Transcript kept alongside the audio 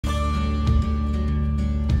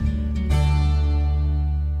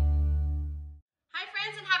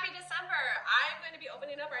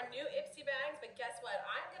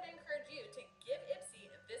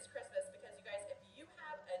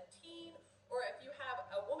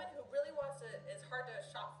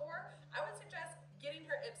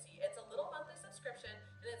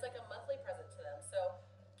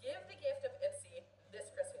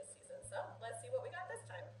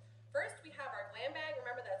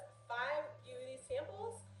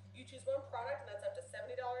one product, and that's up to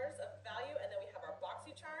 $70 of value. And then we have our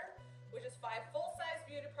BOXYCHARM, which is 5 full-size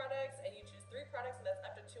beauty products, and you choose 3 products, and that's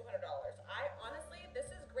up to $200. Honestly,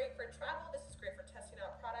 this is great for travel. This is great for testing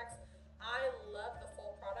out products. I love the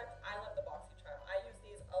full product. I love the BOXYCHARM. I use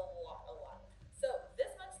these a lot. So this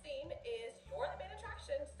month's theme is You're the Main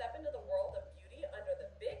Attraction. Step into the world of beauty under the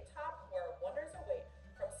big top where wonders await.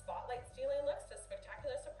 From spotlight stealing looks to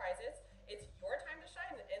spectacular surprises, it's your time to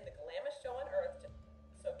shine in the glamorous show on earth.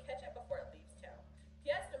 So catch it before it leaves town.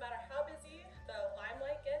 Yes, no matter how busy the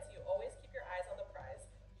limelight gets, you always keep your eyes on the prize.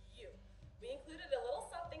 You. We included a little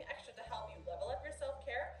something extra to help you level up your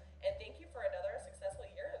self-care, and thank you for another successful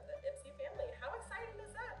year of the IPSY family. How exciting is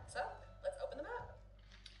that? So let's open them up.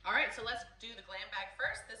 All right, so let's do the GLAMBAG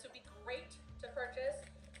first. This would be great to purchase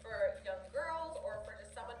for young girls or for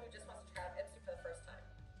just someone who just wants to try out IPSY for the first time.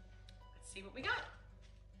 Let's see what we got.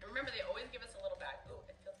 And remember, they always give us a little bag. Ooh,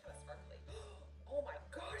 it feels kind of sparkly. Oh my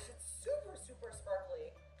gosh, it's super sparkly.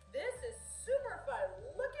 This is super fun.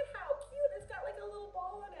 Look at how cute. It's got like a little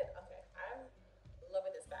ball in it. Okay, I'm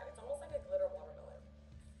loving this bag. It's almost like a glitter watermelon.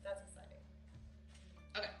 That's exciting.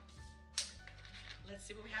 Okay, let's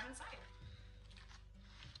see what we have inside.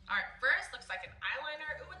 All right, first looks like an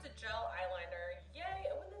eyeliner. Ooh, it's a gel eyeliner.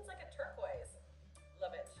 Yay, oh, and it's like a turquoise.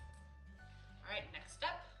 Love it. All right, next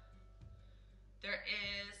up, there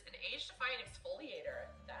is an age-defying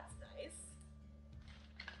exfoliator. That's nice.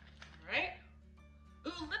 All right.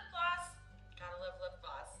 Ooh, lip gloss. Gotta love lip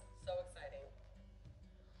gloss. So exciting.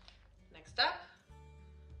 Next up,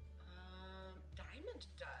 diamond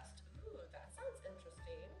dust. Ooh, that sounds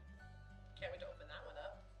interesting. Can't wait to open that one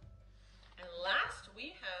up. And last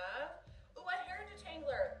we have, ooh, a hair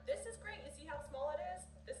detangler. This is great. You see how small it is?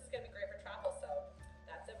 This is gonna be great for travel. So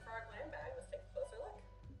that's it for our GLAMBAG. Let's take a closer look.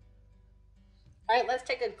 All right, let's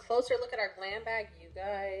take a closer look at our GLAMBAG, you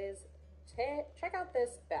guys. Check out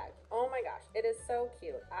this bag. Oh my gosh, it is so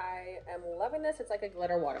cute. I am loving this. It's like a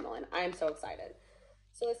glitter watermelon. I am so excited.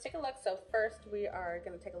 So let's take a look. So first we are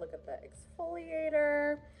gonna take a look at the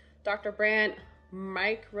exfoliator. Dr. Brandt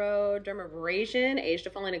Microdermabrasion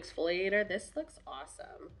Age-Defying Exfoliator. This looks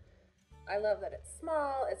awesome. I love that it's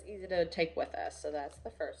small. It's easy to take with us. So that's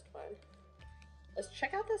the first one. Let's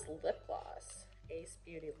check out this lip gloss. Ace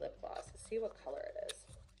Beauty lip gloss. Let's see what color it is.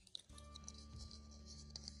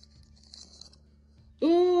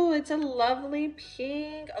 Ooh, it's a lovely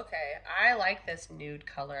pink. Okay, I like this nude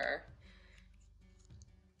color.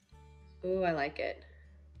 Ooh, I like it.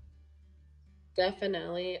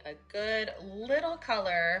 Definitely a good little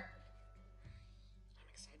color. I'm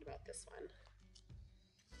excited about this one.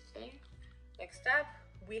 Okay, next up,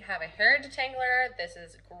 we have a hair detangler. This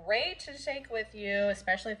is great to take with you,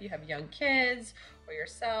 especially if you have young kids or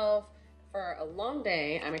yourself for a long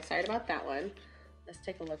day. I'm excited about that one. Let's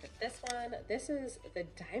take a look at this one. This is the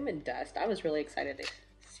diamond dust. I was really excited to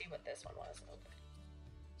see what this one was.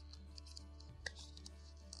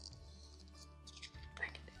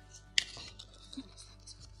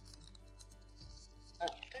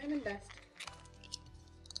 Okay. Diamond dust.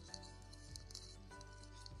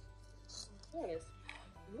 There it is.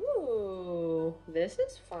 Ooh, this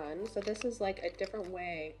is fun. So this is like a different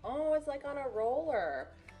way. Oh, it's like on a roller.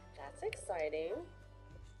 That's exciting.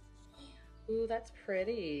 Ooh, that's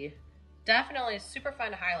pretty. Definitely a super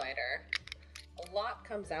fun highlighter. A lot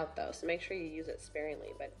comes out though, so make sure you use it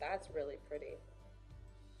sparingly, but that's really pretty.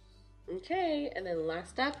 Okay, and then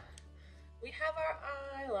last up, we have our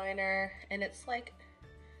eyeliner, and it's like,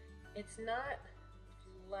 it's not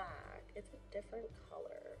black, it's a different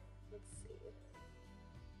color. Let's see.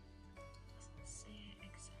 Doesn't say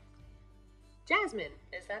exactly. Jasmine,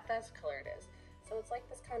 that's the color it is. So it's like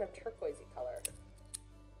this kind of turquoisey color.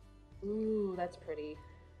 Ooh, that's pretty.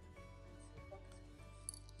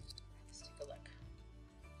 Let's take a look.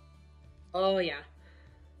 Oh yeah,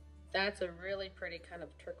 that's a really pretty kind of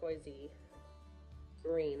turquoisey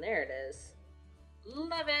green. There it is.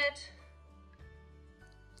 Love it.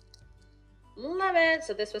 Love it.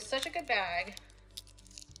 So this was such a good bag.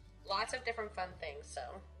 Lots of different fun things. So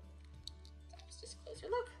let's just closer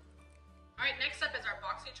look. All right, next up is our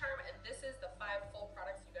BOXYCHARM, and this is the 5 full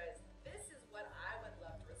products, you guys. This is what I would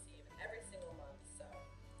love to receive every single month. So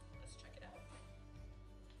let's check it out.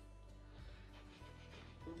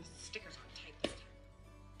 Ooh, the stickers aren't tight this time.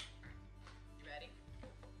 All right, you ready?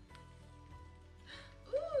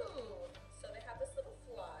 Ooh, so they have this little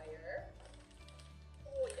flyer.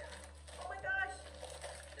 Oh yeah. Oh my gosh.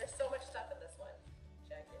 There's so much stuff in this one.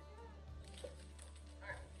 Check it out. All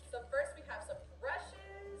right, so first we have some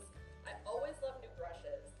brushes. I always love new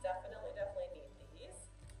brushes. Definitely need these.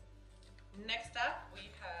 Next up we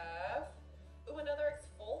have, ooh, another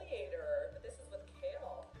exfoliator, but this is with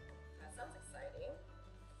kale. That's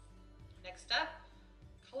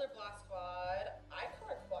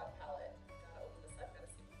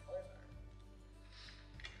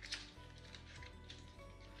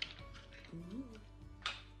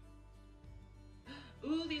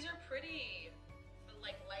Ooh, these are pretty. The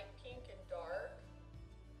like light pink and dark.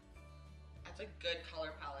 That's a good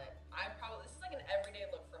color palette. This is like an everyday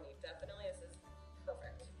look for me. Definitely, this is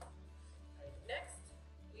perfect. All right, next,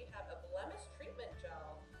 we have a Blemish treatment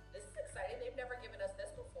gel. This is exciting. They've never given us this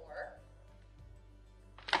before.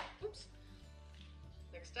 Oops.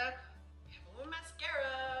 Next up, we have a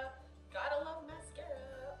mascara. Gotta love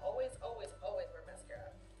mascara. Always, always, always wear mascara.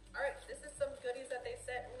 All right, this is some goodies that they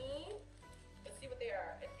sent me. Let's see what they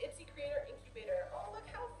are. An IPSY Creator Incubator. Oh, look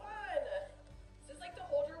how fun. This is like to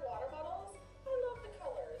hold your water bottles. I love the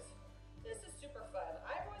colors. This is super fun.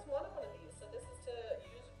 I've always wanted one of these. So this is to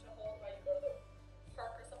use to hold while you go to the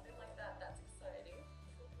park or something like that. That's exciting.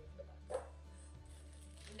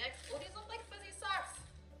 Next, oh, these look like fuzzy socks.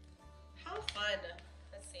 How fun.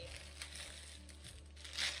 Let's see.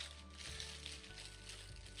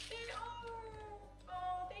 They are.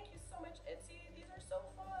 Oh, thank you so much, IPSY. These are so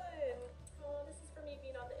fun. Oh, this is for me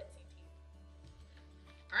being on the IPSY team.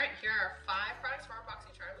 All right, here are 5 products from our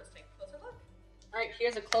BOXYCHARM. Let's take a closer look. All right,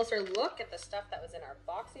 here's a closer look at the stuff that was in our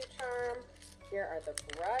BOXYCHARM. Here are the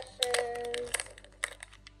brushes.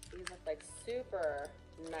 These look like super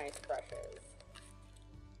nice brushes.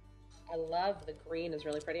 I love the green, is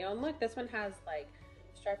really pretty. Oh, and look, this one has like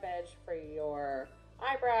sharp edge for your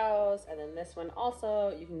eyebrows, and then this one also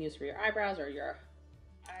you can use for your eyebrows or your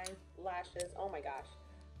eyelashes. Oh my gosh,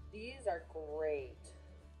 these are great.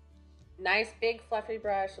 Nice big fluffy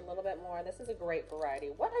brush, a little bit more. This is a great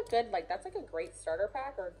variety. What a good, like, that's like a great starter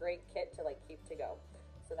pack or a great kit to like keep to go.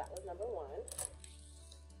 So that was number 1.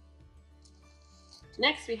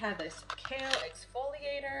 Next we have this Kale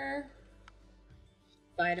Exfoliator,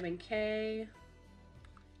 Vitamin K.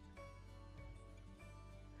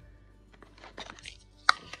 I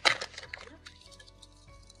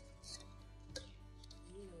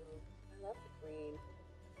love the green.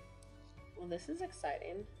 Well, this is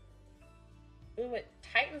exciting. Ooh, it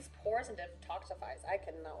tightens pores and detoxifies. I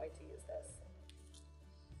cannot wait to use this.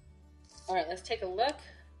 All right, let's take a look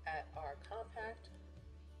at our compact.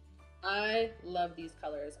 I love these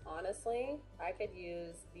colors. Honestly, I could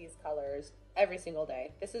use these colors every single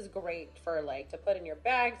day. This is great for like to put in your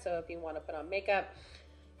bag. So if you want to put on makeup,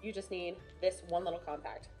 you just need this one little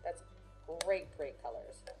compact. That's great, great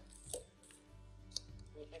colors.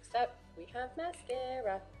 Next up, we have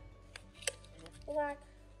mascara. And it's black.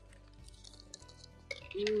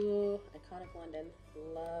 Ooh, Iconic London.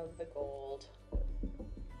 Love the gold.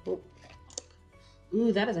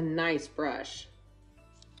 Ooh, that is a nice brush.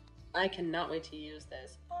 I cannot wait to use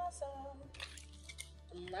this. Awesome.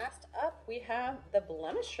 And last up, we have the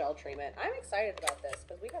Blemish Gel treatment. I'm excited about this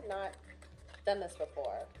because we have not done this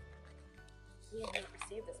before. We have not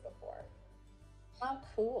received this before. How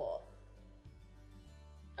cool.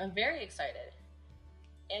 I'm very excited.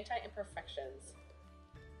 Anti-imperfections.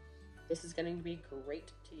 This is going to be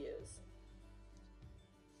great to use.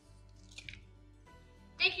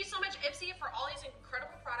 Thank you so much, IPSY, for all these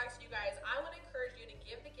incredible products, you guys. I want to encourage you to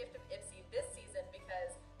give the gift of IPSY